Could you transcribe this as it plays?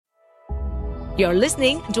You're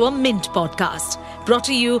listening to a Mint podcast brought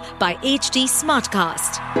to you by HT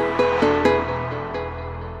Smartcast.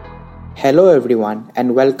 Hello everyone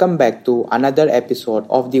and welcome back to another episode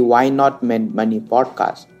of the Why Not Mint Money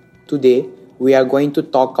podcast. Today we are going to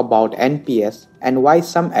talk about NPS and why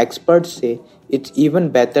some experts say it's even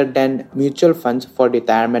better than mutual funds for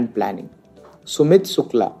retirement planning. Sumit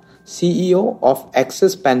Shukla, CEO of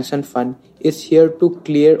Axis Pension Fund, is here to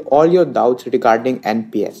clear all your doubts regarding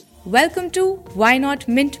NPS. Welcome to Why Not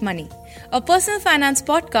Mint Money, a personal finance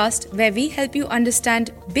podcast where we help you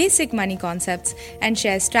understand basic money concepts and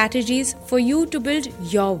share strategies for you to build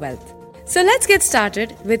your wealth. So let's get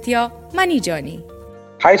started with your money journey.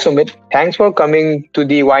 Hi Sumit, thanks for coming to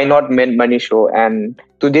the Why Not Mint Money show. And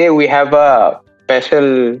today we have a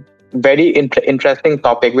special, very interesting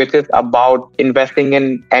topic which is about investing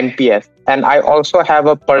in NPS. And I also have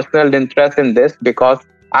a personal interest in this because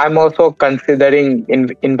I'm also considering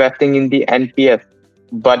investing in the NPS,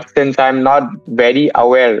 but since I'm not very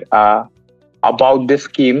aware about this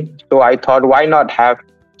scheme, so I thought why not have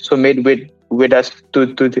Sumit with us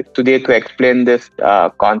today to explain this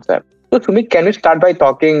concept. So Sumit, can you start by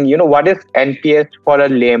talking, what is NPS for a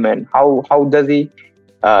layman? How does he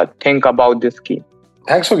think about this scheme?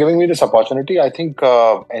 Thanks for giving me this opportunity. I think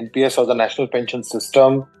NPS or the National Pension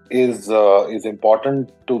System is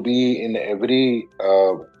important to be in every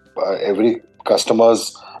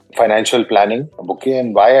customer's financial planning bouquet.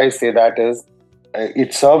 And why I say that is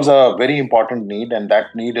it serves a very important need, and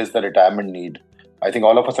that need is the retirement need. I think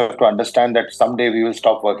all of us have to understand that someday we will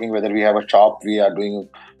stop working, whether we have a shop, we are doing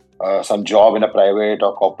some job in a private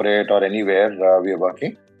or corporate or anywhere we are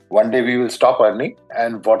working. One day we will stop earning,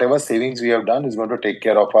 and whatever savings we have done is going to take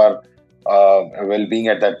care of our well-being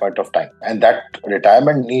at that point of time. And that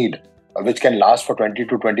retirement need, which can last for 20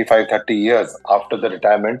 to 25, 30 years after the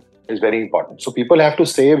retirement, is very important. So people have to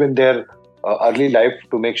save in their early life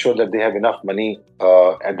to make sure that they have enough money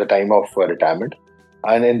at the time of retirement.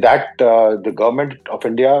 And in that, the government of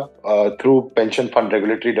India, through Pension Fund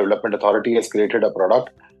Regulatory Development Authority, has created a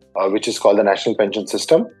product which is called the National Pension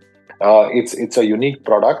System. It's a unique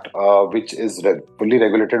product which is fully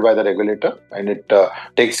regulated by the regulator, and it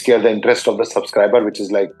takes care of the interest of the subscriber, which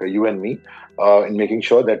is like you and me, in making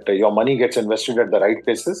sure that your money gets invested at the right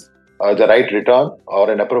places, the right return or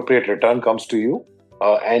an appropriate return comes to you,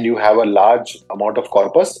 and you have a large amount of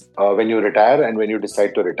corpus when you retire and when you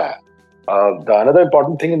decide to retire. The another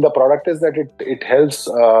important thing in the product is that it helps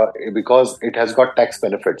because it has got tax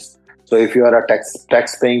benefits. So if you are a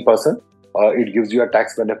tax paying person, it gives you a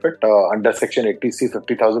tax benefit under Section 80C.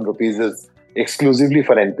 50,000 rupees is exclusively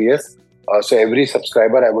for NPS. So every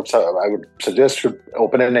subscriber, I would suggest, should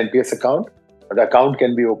open an NPS account. The account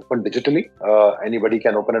can be opened digitally. Anybody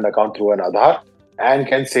can open an account through an Aadhaar and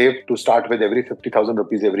can save to start with every 50,000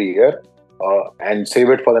 rupees every year and save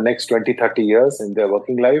it for the next 20, 30 years in their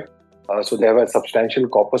working life. So they have a substantial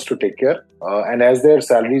corpus to take care. And as their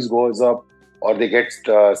salaries goes up, or they get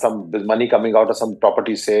some money coming out of some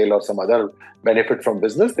property sale or some other benefit from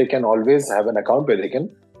business, they can always have an account where they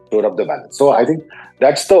can store up the balance. So I think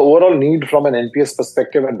that's the overall need from an NPS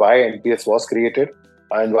perspective, and why NPS was created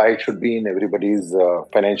and why it should be in everybody's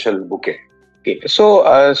financial bouquet. Okay. So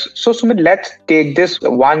Sumit, let's take this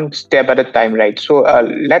one step at a time, right? So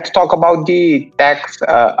let's talk about the tax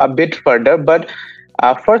a bit further, but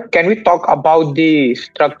first, can we talk about the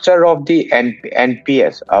structure of the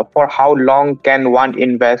NPS? For how long can one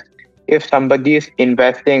invest? If somebody is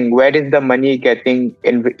investing, where is the money getting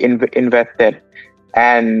invested?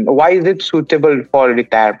 And why is it suitable for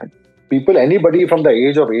retirement? Anybody from the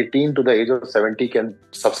age of 18 to the age of 70 can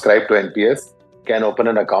subscribe to NPS, can open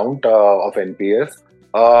an account of NPS.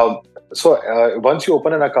 So once you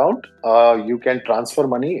open an account, you can transfer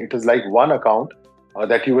money. It is like one account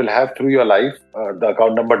that you will have through your life. The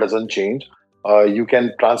account number doesn't change. You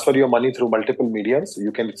can transfer your money through multiple mediums.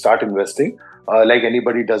 You can start investing like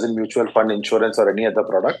anybody does in mutual fund, insurance, or any other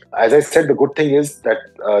product. As I said, the good thing is that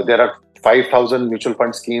there are 5,000 mutual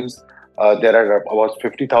fund schemes. There are about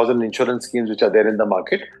 50,000 insurance schemes which are there in the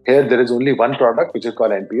market. Here, there is only one product which is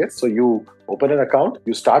called NPS. So you open an account,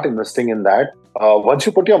 you start investing in that. Once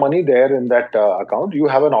you put your money there in that account, you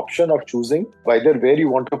have an option of choosing either where you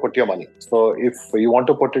want to put your money. So if you want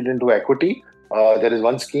to put it into equity, there is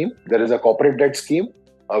one scheme. There is a corporate debt scheme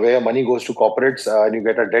where your money goes to corporates and you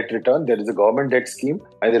get a debt return. There is a government debt scheme,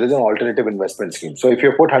 and there is an alternative investment scheme. So if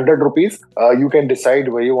you put 100 rupees, you can decide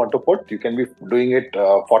where you want to put. You can be doing it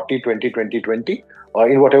 40, 20, 20, 20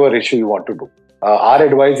 in whatever ratio you want to do. Our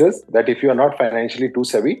advice is that if you are not financially too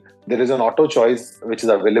savvy, there is an auto choice which is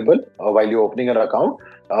available while you're opening an account,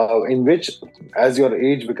 in which as your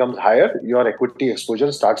age becomes higher, your equity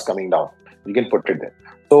exposure starts coming down. you can put it there.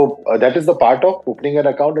 So that is the part of opening an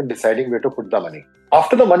account and deciding where to put the money.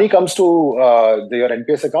 After the money comes to your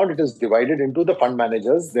NPS account, it is divided into the fund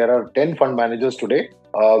managers. There are 10 fund managers today,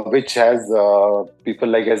 which has people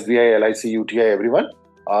like SBI, LIC, UTI, everyone.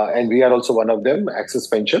 And we are also one of them, Axis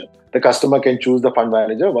Pension. The customer can choose the fund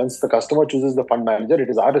manager. Once the customer chooses the fund manager, it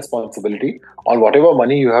is our responsibility on whatever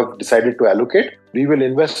money you have decided to allocate. We will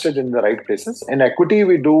invest it in the right places. In equity,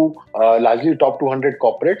 we do largely top 200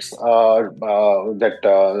 corporates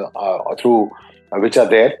through which are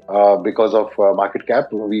there because of market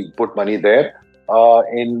cap. We put money there.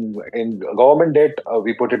 In government debt,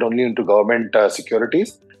 we put it only into government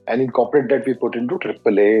securities. And in corporate debt, we put into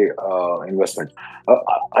AAA investment.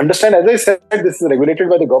 Understand, as I said, this is regulated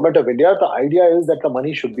by the government of India. The idea is that the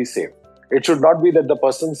money should be safe. It should not be that the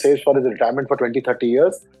person saves for his retirement for 20, 30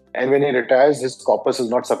 years. And when he retires, his corpus is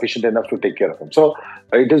not sufficient enough to take care of him. So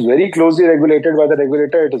it is very closely regulated by the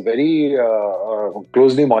regulator. It is very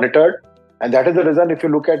closely monitored. And that is the reason, if you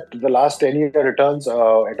look at the last 10-year returns,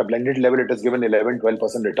 at a blended level, it has given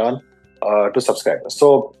 11-12% return to subscribers.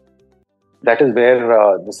 So that is where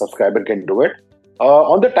the subscriber can do it.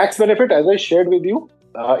 On the tax benefit, as I shared with you,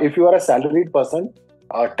 if you are a salaried person,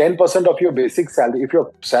 10% of your basic salary, if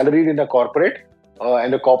you're salaried in a corporate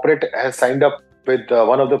and the corporate has signed up with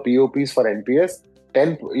one of the POPs for NPS,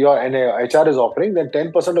 your HR is offering, then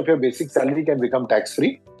 10% of your basic salary can become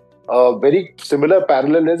tax-free. Very similar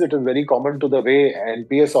parallel is, it is very common to the way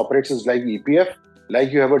NPS operates is like EPF.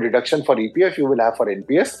 Like you have a deduction for EPF, you will have for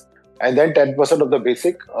NPS. And then 10% of the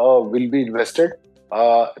basic will be invested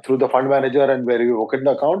through the fund manager and where you open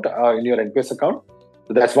the account in your NPS account.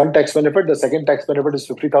 So that's one tax benefit. The second tax benefit is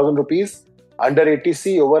 50,000 rupees. Under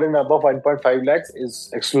 80C, over and above 1.5 lakhs is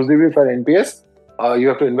exclusively for NPS. You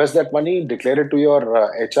have to invest that money, declare it to your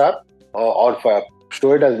HR or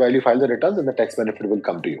show it as while you file the returns, and the tax benefit will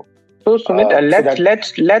come to you. So Sumit,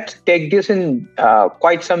 let's take this in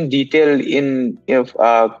quite some detail in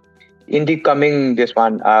the coming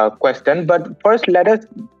question. But first, let us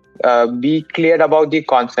be clear about the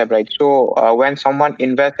concept, right? So when someone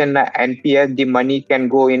invests in the NPS, the money can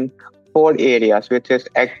go in 4 areas, which is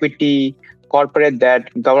equity, corporate debt,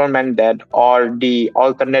 government debt, or the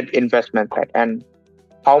alternate investment, right? And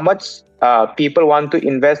how much people want to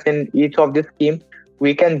invest in each of these schemes,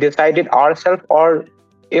 we can decide it ourselves, or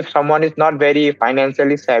if someone is not very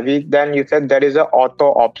financially savvy, then you said there is an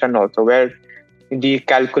auto option also where the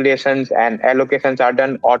calculations and allocations are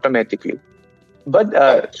done automatically. But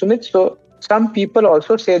Sumit, so some people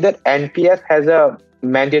also say that NPS has a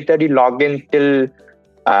mandatory login till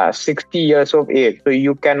 60 years of age. So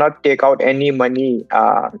you cannot take out any money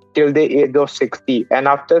till the age of 60. And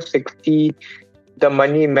after 60, the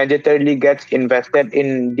money mandatorily gets invested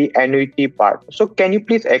in the annuity part. So can you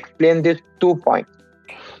please explain these 2 points?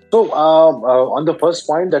 So on the first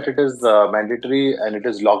point that it is mandatory and it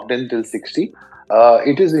is locked in till 60,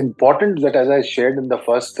 it is important that, as I shared in the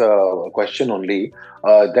first question only,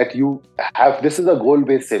 that you have, this is a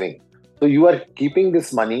goal-based saving. So you are keeping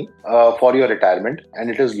this money for your retirement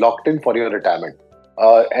and it is locked in for your retirement.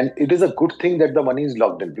 And it is a good thing that the money is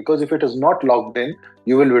locked in, because if it is not locked in,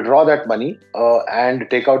 you will withdraw that money and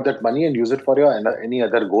take out that money and use it for your any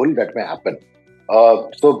other goal that may happen.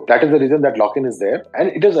 So that is the reason that lock-in is there. And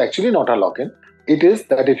it is actually not a lock-in. It is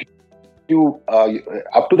that if you,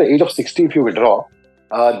 up to the age of 60, if you withdraw,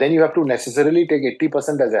 then you have to necessarily take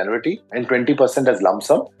 80% as annuity and 20% as lump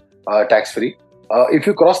sum, tax-free. If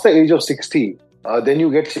you cross the age of 60, then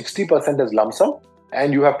you get 60% as lump sum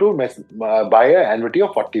and you have to buy an annuity of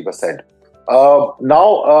 40%.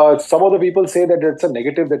 Now, some of the people say that it's a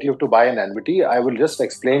negative that you have to buy an annuity. I will just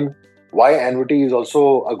explain why annuity is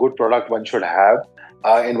also a good product one should have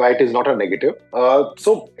and why it is not a negative.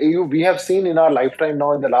 So we have seen in our lifetime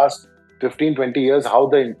now in the last 15, 20 years how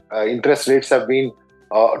the interest rates have been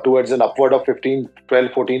towards an upward of 15,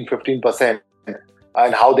 12, 14, 15%,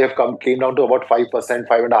 and how they have came down to about 5%,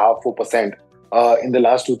 5.5%, 4% in the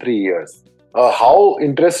last 2-3 years. How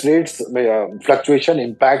interest rates fluctuation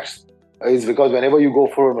impacts is because whenever you go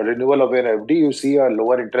for a renewal of an FD, you see a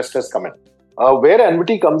lower interest has come in. Where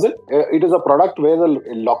annuity comes in, it is a product where the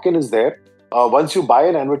lock-in is there. Once you buy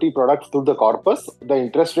an annuity product through the corpus, the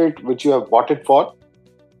interest rate which you have bought it for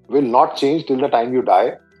will not change till the time you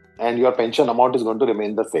die, and your pension amount is going to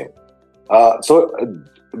remain the same. So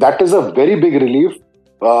that is a very big relief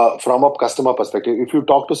from a customer perspective. If you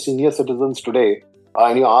talk to senior citizens today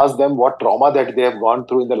and you ask them what trauma that they have gone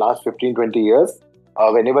through in the last 15, 20 years,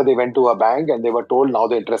 whenever they went to a bank and they were told now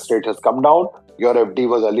the interest rate has come down, your FD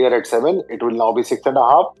was earlier at 7, it will now be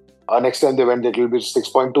 6.5. Next time they went, it will be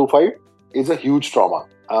 6.25. It's a huge trauma.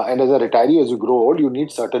 And as a retiree, as you grow old, you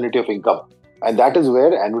need certainty of income. And that is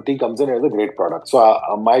where annuity comes in as a great product. So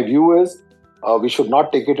my view is we should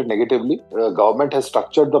not take it negatively. Government has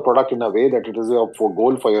structured the product in a way that it is a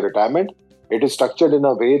goal for your retirement. It is structured in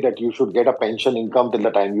a way that you should get a pension income till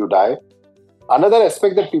the time you die. Another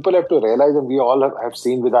aspect that people have to realize, and we all have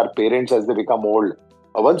seen with our parents as they become old,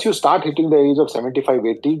 once you start hitting the age of 75,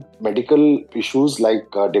 80, medical issues like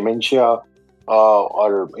dementia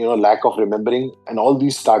or lack of remembering and all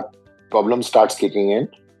these problems starts kicking in.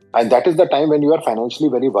 And that is the time when you are financially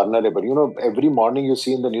very vulnerable. Every morning you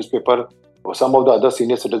see in the newspaper, some of the other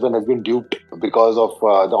senior citizen has been duped because of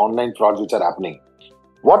the online frauds which are happening.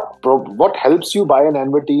 What helps you buy an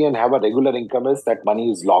annuity and have a regular income is that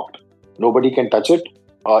money is locked. Nobody can touch it.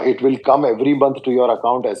 It will come every month to your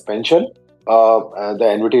account as pension, the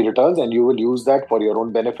annuity returns, and you will use that for your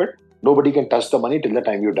own benefit. Nobody can touch the money till the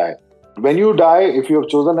time you die. When you die, if you have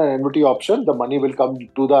chosen an annuity option, the money will come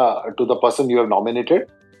to the person you have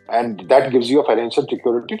nominated, and that gives you a financial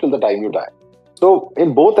security till the time you die. So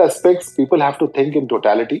in both aspects, people have to think in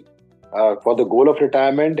totality. For the goal of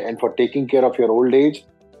retirement and for taking care of your old age,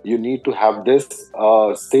 you need to have this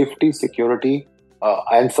safety, security,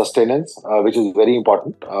 and sustenance, which is very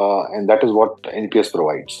important. And that is what NPS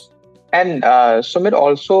provides. And Sumit,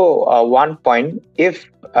 also one point, if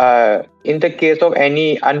in the case of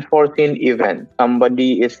any unforeseen event,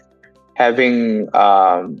 somebody is having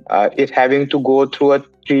to go through a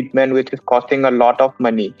treatment which is costing a lot of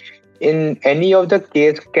money, in any of the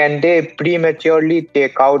case, can they prematurely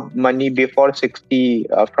take out money before 60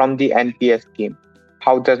 from the NPS scheme?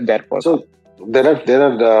 How does that work? So there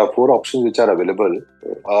are 4 options which are available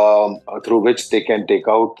through which they can take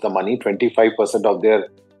out the money. 25% of their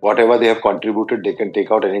whatever they have contributed, they can take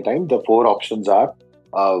out anytime. The 4 options are,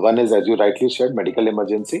 one is, as you rightly said, medical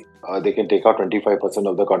emergency. They can take out 25%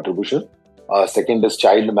 of the contribution. Second is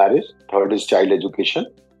child marriage. Third is child education.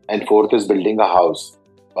 And fourth is building a house.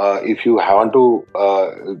 If you want to,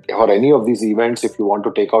 for any of these events, if you want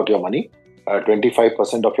to take out your money,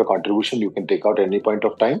 25% of your contribution you can take out at any point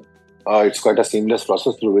of time. It's quite a seamless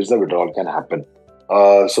process through which the withdrawal can happen.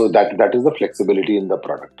 So that is the flexibility in the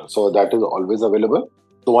product. So that is always available.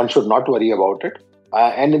 So one should not worry about it.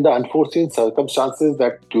 And in the unforeseen circumstances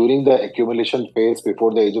that during the accumulation phase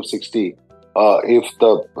before the age of 60, if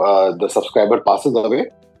the subscriber passes away,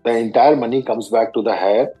 the entire money comes back to the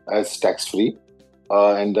heir as tax-free.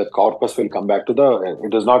 And the corpus will come back to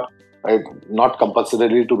it is not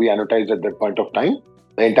compulsorily to be annuitized at that point of time.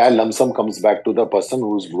 The entire lump sum comes back to the person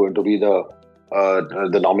who's going to be the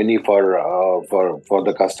nominee for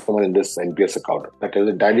the customer in this NPS account. That is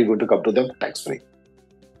entirely going to come to them tax-free.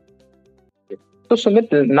 So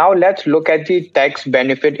Sumit, now let's look at the tax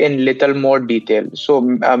benefit in little more detail. So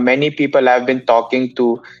many people I've been talking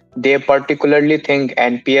to, they particularly think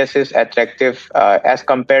NPS is attractive as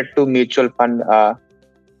compared to mutual fund,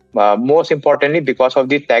 most importantly because of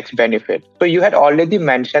the tax benefit. So you had already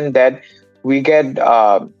mentioned that we get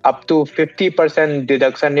up to 50%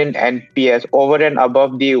 deduction in NPS over and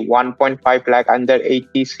above the 1.5 lakh under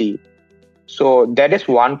 80C. So that is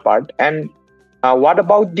one part. And what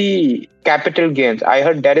about the capital gains? I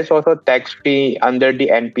heard that is also tax-free under the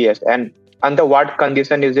NPS. And under what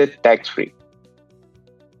condition is it tax-free?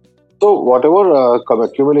 So whatever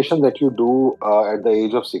accumulation that you do at the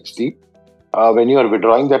age of 60, when you are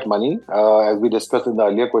withdrawing that money, as we discussed in the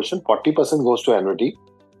earlier question, 40% goes to annuity.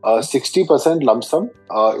 60% lump sum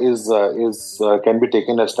can be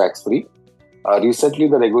taken as tax-free. Recently,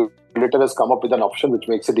 the regulator has come up with an option which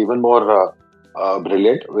makes it even more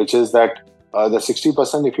brilliant, which is that the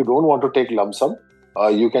 60%, if you don't want to take lump sum,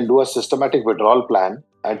 you can do a systematic withdrawal plan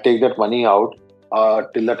and take that money out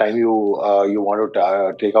till the time you want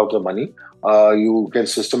to take out the money. You can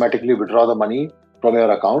systematically withdraw the money from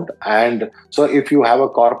your account. And so if you have a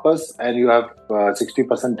corpus and you have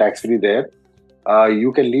 60% tax-free there,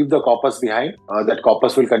 you can leave the corpus behind. That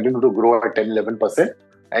corpus will continue to grow at 10-11%,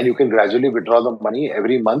 and you can gradually withdraw the money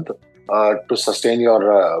every month to sustain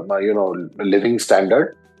your living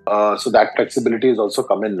standard. So that flexibility is also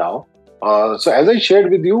come in now. So as I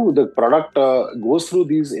shared with you, the product goes through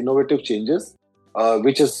these innovative changes,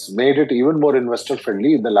 which has made it even more investor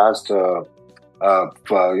friendly in the last about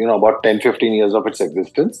 10-15 years of its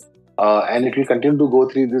existence. And it will continue to go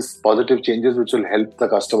through these positive changes which will help the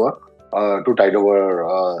customer to tide over,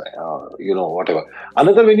 whatever.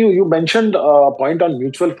 Another, when you mentioned a point on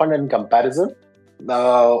mutual fund and comparison.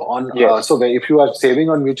 Yes. So if you are saving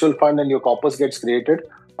on mutual fund and your corpus gets created,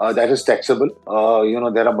 that is taxable.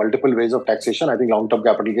 There are multiple ways of taxation. I think long-term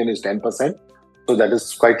capital gain is 10%. So that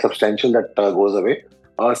is quite substantial. That goes away.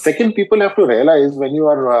 Second, people have to realize when you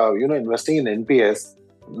are investing in NPS,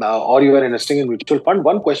 or you are investing in mutual fund,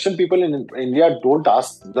 one question people in India don't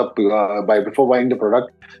ask before buying the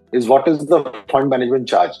product is what is the fund management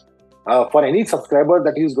charge. For any subscriber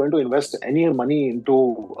that is going to invest any money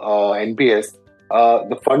into NPS,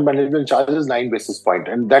 the fund management charge is 9 basis point,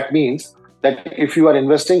 and that means that if you are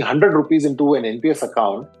investing 100 rupees into an NPS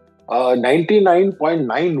account,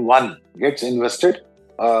 99.91 gets invested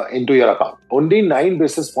into your account. Only 9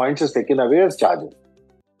 basis points is taken away as charges.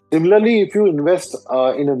 Similarly, if you invest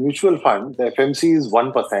in a mutual fund, the FMC is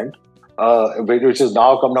 1%, which has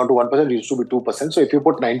now come down to 1%, it used to be 2%. So if you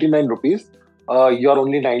put 99 rupees, your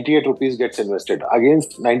only 98 rupees gets invested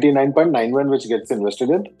against 99.91 which gets invested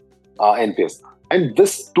in NPS. And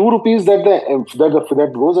this 2 rupees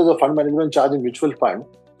that goes as a fund management charge in mutual fund,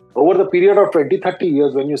 over the period of 20-30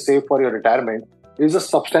 years when you save for your retirement, is a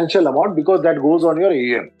substantial amount because that goes on your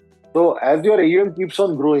AUM. So as your AUM keeps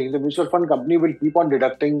on growing, the mutual fund company will keep on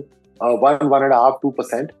deducting 1.5%,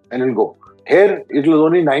 2%, and it will go. Here, it was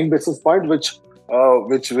only 9 basis points,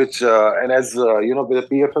 and as the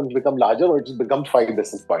PFMs become larger, it becomes 5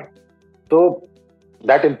 basis points. So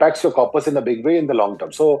that impacts your corpus in a big way in the long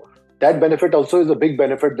term. So that benefit also is a big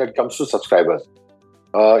benefit that comes to subscribers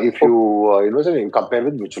if you invest and you compare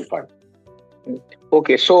with mutual fund.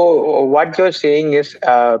 Okay, so what you're saying is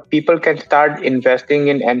people can start investing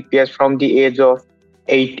in NPS from the age of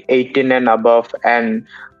 18 and above, and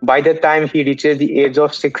by the time he reaches the age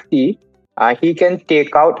of 60, he can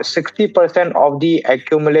take out 60% of the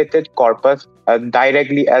accumulated corpus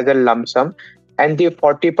directly as a lump sum, and the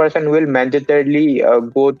 40% will mandatorily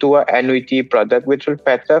go to an annuity product, which will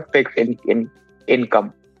fetch a fixed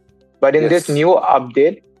income. But in this new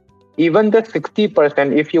update, even the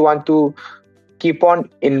 60%, if you want to keep on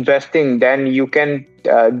investing, then you can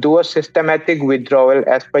do a systematic withdrawal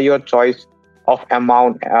as per your choice of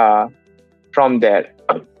amount from there.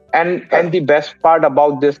 And the best part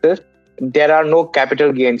about this is there are no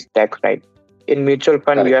capital gains tax, right? In mutual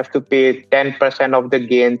fund, you have to pay 10% of the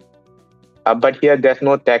gains, but here there's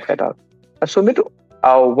no tax at all. Sumit,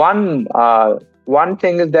 one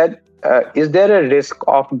thing is that is there a risk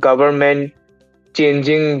of government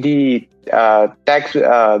changing the tax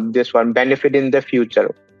benefit in the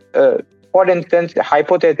future? For instance,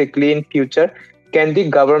 hypothetically in future, can the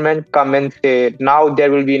government come and say now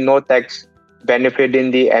there will be no tax benefit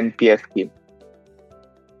in the NPS scheme?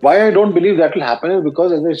 Why I don't believe that will happen is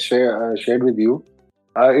because, as I shared with you,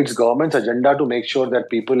 it's government's agenda to make sure that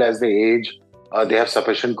people as they age, they have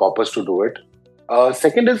sufficient corpus to do it.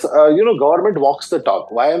 Second is, government walks the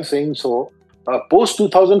talk. Why I'm saying so? Post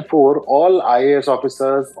 2004, all IAS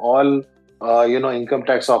officers, all income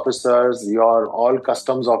tax officers, all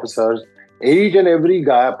customs officers, each and every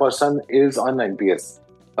person is on NPS.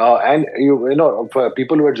 And for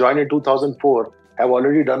people who had joined in 2004 have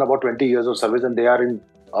already done about 20 years of service, and they are in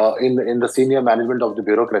the senior management of the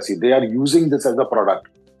bureaucracy. They are using this as a product.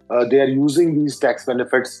 They are using these tax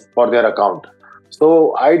benefits for their account.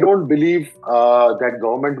 So I don't believe that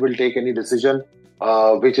government will take any decision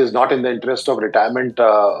which is not in the interest of retirement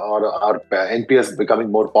or NPS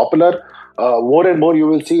becoming more popular. More and more you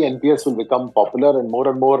will see NPS will become popular, and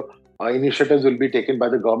more initiatives will be taken by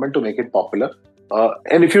the government to make it popular.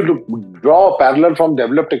 And if you draw a parallel from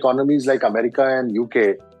developed economies like America and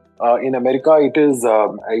UK, in America it is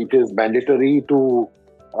mandatory to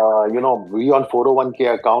be on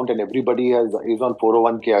 401k account, and everybody is on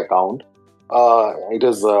 401k account. It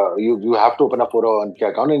is you have to open a 401k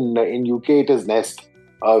account. In UK it is Nest,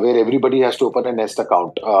 where everybody has to open a Nest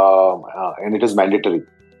account, and it is mandatory.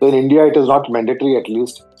 So in India it is not mandatory, at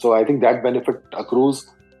least. So I think that benefit accrues.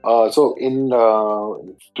 So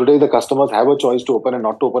today the customers have a choice to open and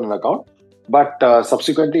not to open an account. But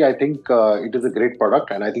subsequently, I think it is a great product,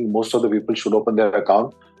 and I think most of the people should open their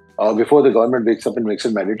account before the government wakes up and makes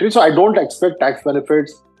it mandatory. So I don't expect tax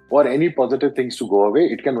benefits or any positive things to go away.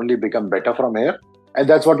 It can only become better from here. And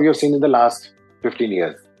that's what we have seen in the last 15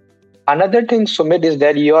 years. Another thing, Sumit, is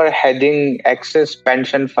that you are heading Axis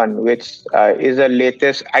Pension Fund, which is the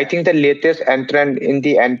latest entrant in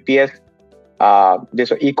the NPS this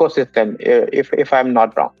ecosystem, if I'm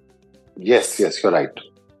not wrong. Yes, you're right.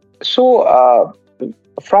 So,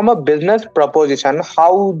 from a business proposition,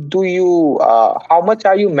 how much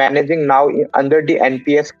are you managing now under the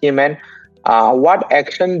NPS scheme, and what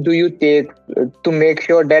action do you take to make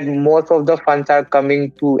sure that most of the funds are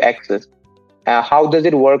coming to Axis? How does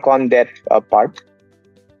it work on that part?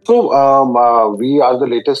 So, we are the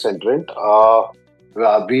latest entrant.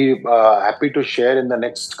 We happy to share in the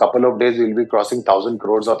next couple of days, we'll be crossing 1,000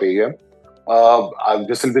 crores of AUM.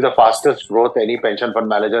 This will be the fastest growth any pension fund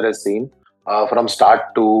manager has seen from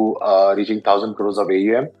start to reaching 1,000 crores of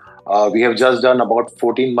AUM. We have just done about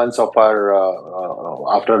 14 months of our,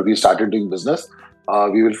 after we started doing business,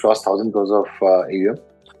 we will cross 1,000 crores of AUM.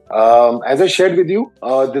 As I shared with you,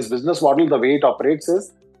 this business model, the way it operates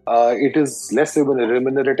is, it is less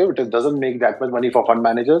remunerative. It doesn't make that much money for fund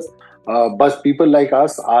managers. But people like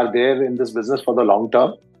us are there in this business for the long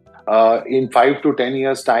term. In 5 to 10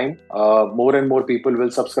 years' time, more and more people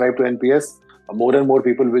will subscribe to NPS. More and more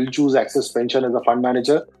people will choose Axis Pension as a fund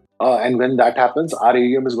manager. And when that happens, our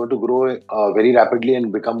AUM is going to grow very rapidly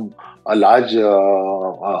and become a large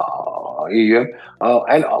AUM.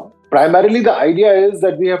 And primarily, the idea is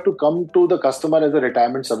that we have to come to the customer as a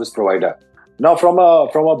retirement service provider. Now, from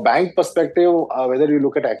a bank perspective, whether you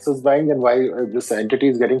look at Axis Bank and why this entity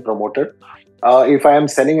is getting promoted, if I am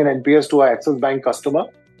selling an NPS to an Axis Bank customer,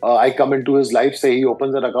 I come into his life, say he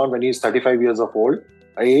opens an account when he is 35 years of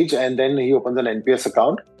age, and then he opens an NPS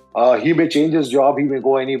account. He may change his job, he may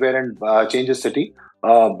go anywhere and change his city.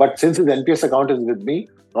 But since his NPS account is with me,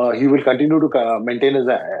 he will continue to maintain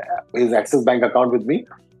his Axis Bank account with me.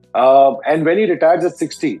 And when he retires at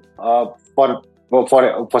 60, for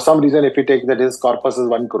some reason, if he takes that his corpus is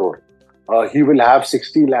 1 crore, he will have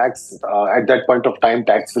 60 lakhs at that point of time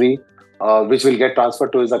tax-free, which will get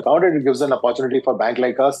transferred to his account, and it gives an opportunity for a bank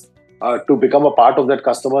like us to become a part of that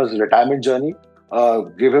customer's retirement journey,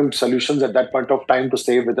 give him solutions at that point of time to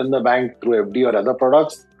save within the bank through FD or other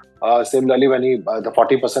products. Similarly, when the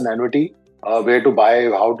 40% annuity, where to buy,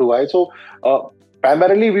 how to buy. So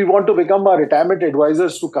primarily, we want to become a retirement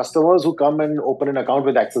advisors to customers who come and open an account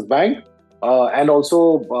with Axis Bank. And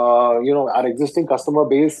also, our existing customer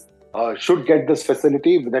base should get this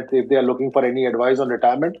facility that if they are looking for any advice on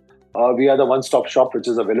retirement, we are the one-stop shop which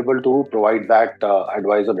is available to provide that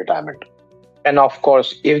advice on retirement. And of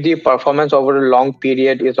course, if the performance over a long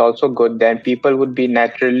period is also good, then people would be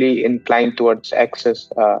naturally inclined towards Axis.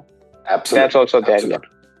 Absolutely. That's also there. Absolutely.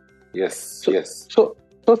 Yes. Yes. So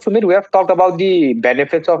Sumit, we have talked about the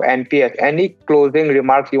benefits of NPS. Any closing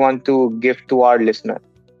remarks you want to give to our listeners?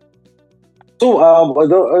 So,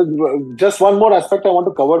 just one more aspect I want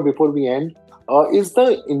to cover before we end is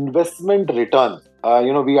the investment return.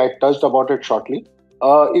 I touched about it shortly.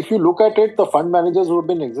 If you look at it, the fund managers who have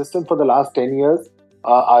been existent for the last 10 years,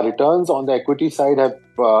 our returns on the equity side have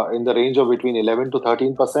in the range of between 11 to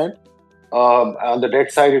 13%. On the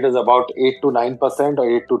debt side, it is about 8 to 9% or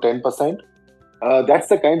 8 to 10%. That's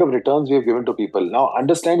the kind of returns we have given to people. Now,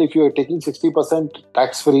 understand, if you are taking 60%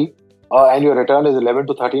 tax-free, and your return is 11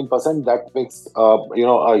 to 13%, that makes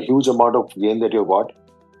a huge amount of gain that you got.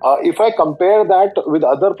 If I compare that with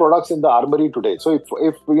other products in the armory today, so if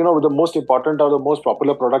the most important or the most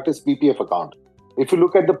popular product is PPF account. If you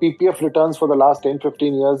look at the PPF returns for the last 10-15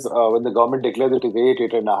 years, when the government declares it is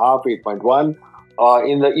 8.5, 8.1.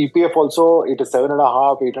 In the EPF also, it is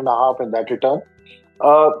 7.5, 8.5 in that return.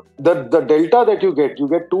 The delta that you get 2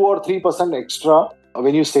 or 3% extra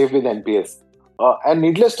when you save with NPS. And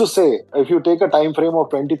needless to say, if you take a time frame of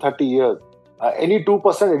 20-30 years, any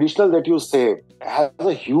 2% additional that you save has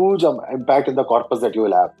a huge impact in the corpus that you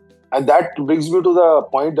will have. And that brings me to the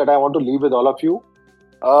point that I want to leave with all of you.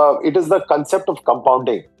 It is the concept of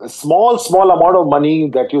compounding. A small amount of money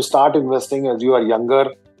that you start investing as you are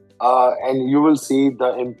younger, and you will see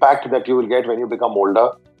the impact that you will get when you become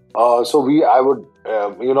older. I would,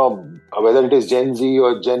 whether it is Gen Z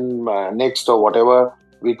or Gen Next or whatever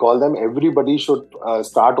we call them, everybody should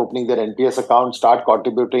start opening their NPS account, start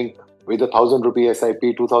contributing with 1,000 rupee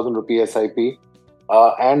SIP, 2,000 rupee SIP,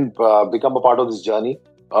 and become a part of this journey.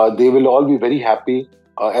 They will all be very happy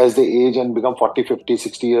as they age and become 40, 50,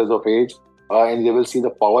 60 years of age, and they will see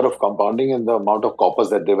the power of compounding and the amount of corpus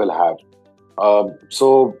that they will have.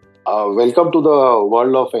 Welcome to the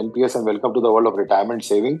world of NPS and welcome to the world of retirement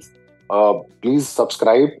savings. Please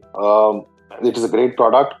subscribe. It is a great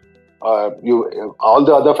product. All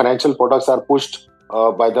the other financial products are pushed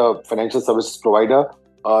by the financial services provider.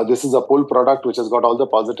 This is a pull product which has got all the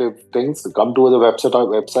positive things. Come to the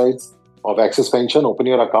websites of Axis Pension, open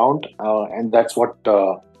your account, and that's what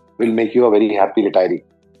will make you a very happy retiree.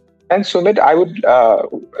 And Sumit, I would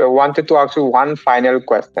wanted to ask you one final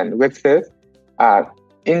question, which is,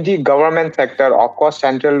 in the government sector, of course,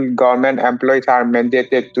 central government employees are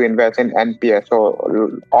mandated to invest in NPS.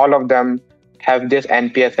 So all of them have this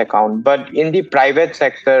NPS account. But in the private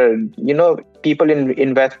sector, people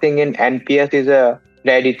investing in NPS is a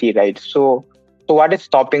rarity, right? So what is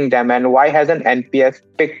stopping them, and why hasn't NPS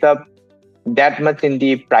picked up that much in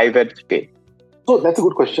the private space? So that's a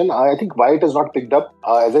good question. I think why it has not picked up,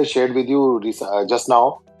 as I shared with you just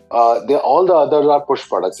now, all the others are push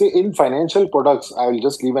products. See, in financial products, I will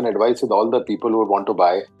just leave an advice with all the people who want to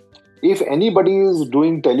buy. If anybody is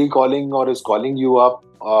doing telecalling or is calling you up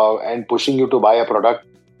and pushing you to buy a product,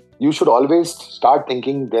 you should always start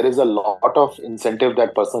thinking there is a lot of incentive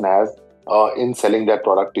that person has in selling that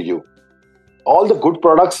product to you. All the good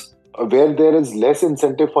products where there is less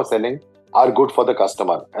incentive for selling are good for the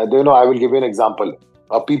customer. And I will give you an example.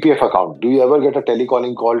 A PPF account. Do you ever get a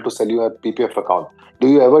telecalling call to sell you a PPF account? Do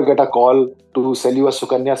you ever get a call to sell you a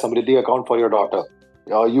Sukanya Samriddhi account for your daughter?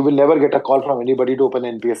 You will never get a call from anybody to open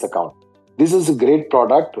an NPS account. This is a great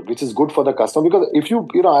product which is good for the customer, because if you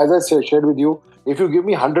as I shared with you, if you give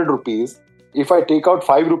me 100 rupees, if I take out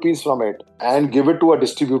 5 rupees from it and give it to a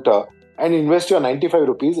distributor and invest your 95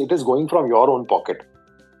 rupees, it is going from your own pocket.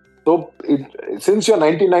 So since your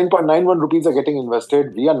 99.91 rupees are getting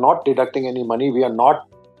invested, we are not deducting any money. We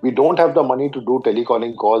don't have the money to do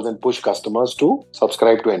telecalling calls and push customers to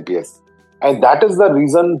subscribe to NPS. And that is the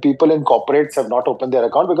reason people in corporates have not opened their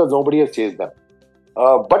account, because nobody has chased them.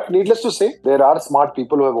 But needless to say, there are smart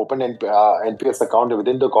people who have opened NPS account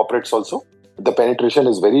within the corporates also. The penetration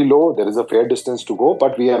is very low. There is a fair distance to go,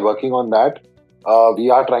 but we are working on that. We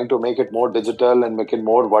are trying to make it more digital and make it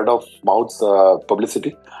more word of mouth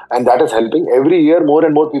publicity. And that is helping. Every year, more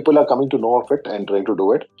and more people are coming to know of it and trying to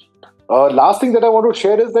do it. Last thing that I want to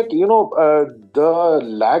share is that, the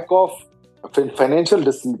lack of financial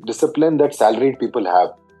discipline that salaried people have.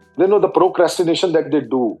 The procrastination that they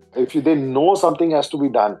do. If they know something has to be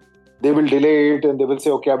done, they will delay it and they will say,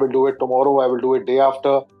 okay, I will do it tomorrow, I will do it day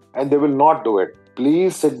after, and they will not do it.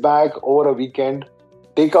 Please sit back over a weekend,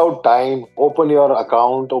 take out time, open your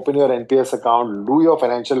account, open your NPS account, do your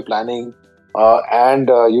financial planning, and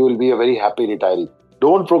you will be a very happy retiree.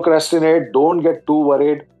 Don't procrastinate, don't get too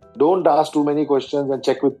worried, don't ask too many questions and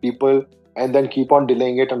check with people and then keep on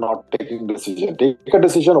delaying it and not taking a decision. Take a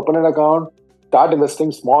decision, open an account, start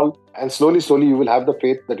investing small, and slowly you will have the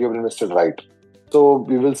faith that you have invested right. So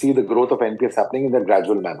we will see the growth of NPS happening in that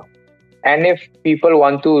gradual manner. And if people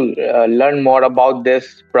want to learn more about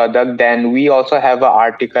this product, then we also have an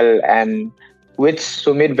article and which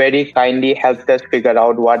Sumit very kindly helped us figure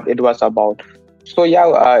out what it was about. So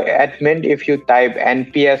at Mint, if you type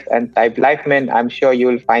NPS and type LifeMint, I'm sure you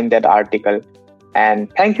will find that article.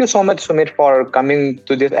 And thank you so much, Sumit, for coming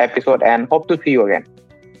to this episode, and hope to see you again.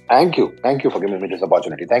 Thank you. Thank you for giving me this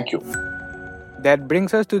opportunity. Thank you. That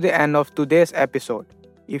brings us to the end of today's episode.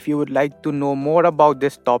 If you would like to know more about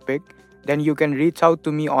this topic, then you can reach out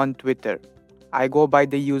to me on Twitter. I go by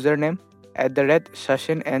the username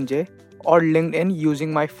 @Sashind NJ, or LinkedIn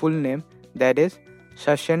using my full name, that is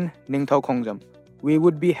Sashind Ningthoukhongjam. We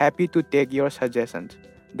would be happy to take your suggestions.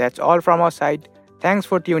 That's all from our side. Thanks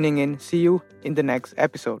for tuning in. See you in the next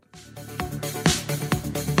episode.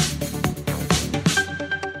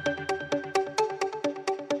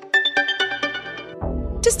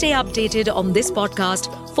 To stay updated on this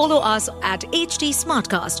podcast, follow us at HT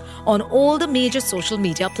Smartcast on all the major social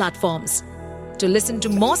media platforms. To listen to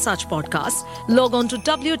more such podcasts, log on to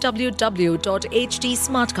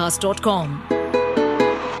www.htsmartcast.com.